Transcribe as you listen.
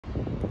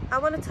I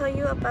want to tell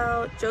you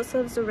about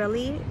Joseph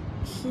Zarelli.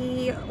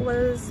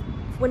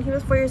 When he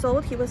was 4 years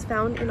old, he was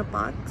found in a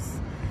box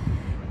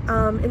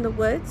in the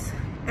woods,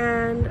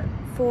 and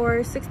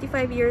for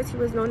 65 years he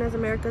was known as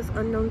America's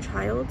unknown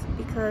child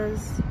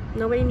because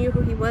nobody knew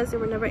who he was. They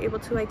were never able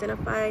to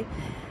identify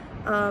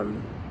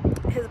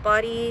his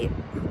body,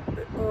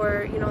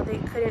 or they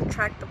couldn't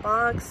track the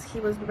box. He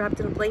was wrapped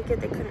in a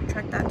blanket. They couldn't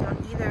track that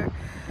down either.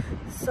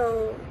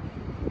 So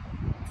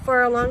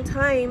for a long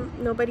time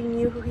nobody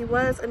knew who he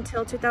was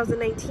until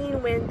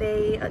 2019, when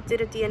they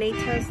did a DNA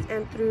test,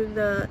 and through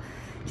the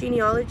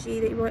genealogy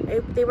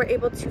they were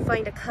able to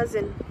find a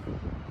cousin.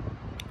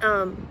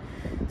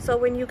 So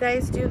when you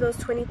guys do those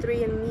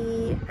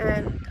 23andMe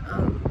and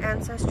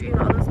Ancestry and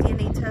all those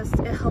DNA tests,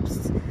 it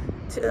helps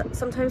to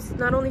sometimes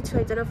not only to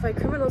identify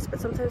criminals,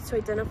 but sometimes to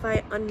identify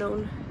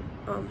unknown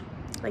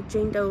like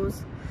Jane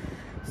Does.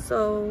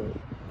 So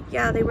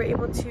yeah, they were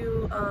able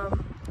to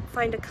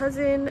find a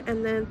cousin,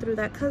 and then through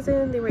that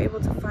cousin they were able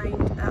to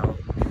find out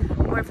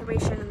more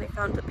information, and they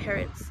found the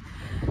parents.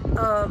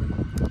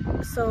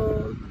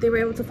 So they were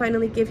able to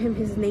finally give him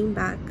his name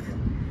back.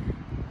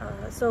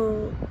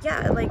 So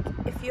yeah, like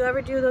if you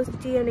ever do those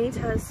DNA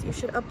tests, you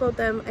should upload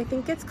them. I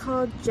think it's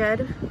called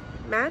GED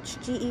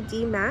match,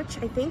 GED match,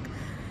 I think.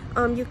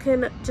 You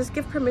can just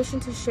give permission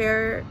to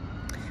share.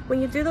 When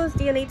you do those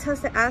DNA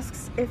tests, it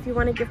asks if you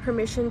want to give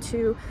permission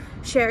to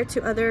share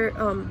to other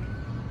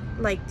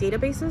like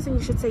databases, and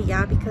you should say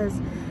yeah, because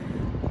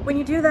when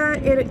you do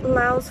that, it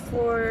allows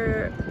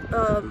for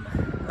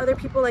other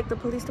people like the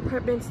police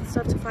departments and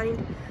stuff to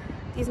find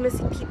these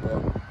missing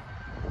people,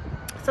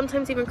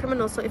 sometimes even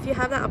criminals. So if you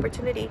have that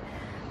opportunity,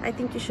 I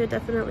think you should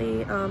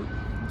definitely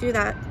do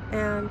that.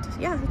 And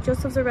yeah,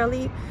 Joseph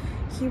Zarelli,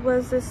 he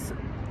was this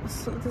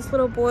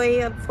little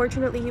boy.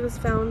 Unfortunately, he was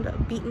found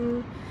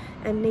beaten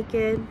and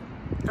naked,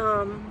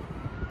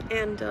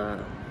 and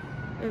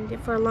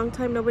for a long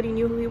time nobody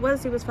knew who he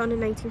was. He was found in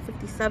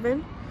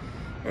 1957,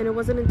 and it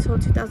wasn't until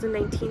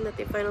 2019 that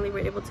they finally were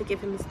able to give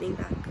him his name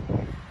back.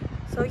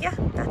 So yeah,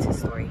 that's his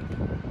story.